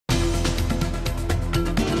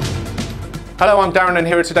Hello, I'm Darren and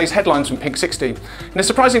here are today's headlines from Pinksixty. In a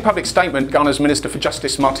surprising public statement, Ghana's Minister for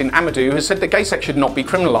Justice Martin Amadou has said that gay sex should not be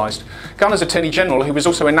criminalised. Ghana's Attorney General, who was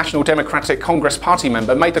also a National Democratic Congress Party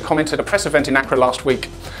member, made the comment at a press event in Accra last week.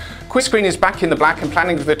 Queer Screen is back in the black and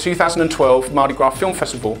planning for the 2012 Mardi Gras Film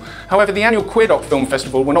Festival. However, the annual Queer Doc Film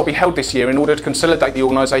Festival will not be held this year in order to consolidate the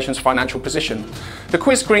organisation's financial position. The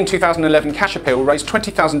Queer Screen 2011 cash appeal raised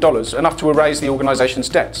 $20,000, enough to erase the organisation's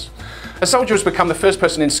debts. A soldier has become the first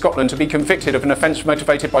person in Scotland to be convicted of an offence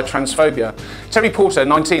motivated by transphobia. Terry Porter,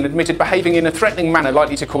 19, admitted behaving in a threatening manner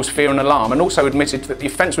likely to cause fear and alarm, and also admitted that the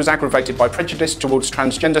offence was aggravated by prejudice towards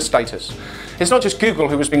transgender status. It's not just Google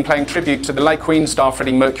who has been paying tribute to the late Queen star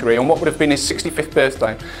Freddie Mercury on what would have been his 65th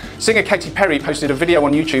birthday. Singer Katy Perry posted a video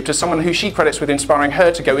on YouTube to someone who she credits with inspiring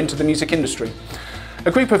her to go into the music industry. A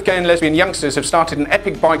group of gay and lesbian youngsters have started an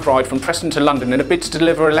epic bike ride from Preston to London in a bid to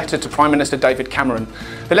deliver a letter to Prime Minister David Cameron.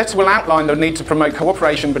 The letter will outline the need to promote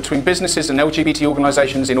cooperation between businesses and LGBT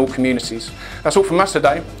organisations in all communities. That's all from us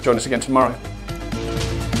today. Join us again tomorrow.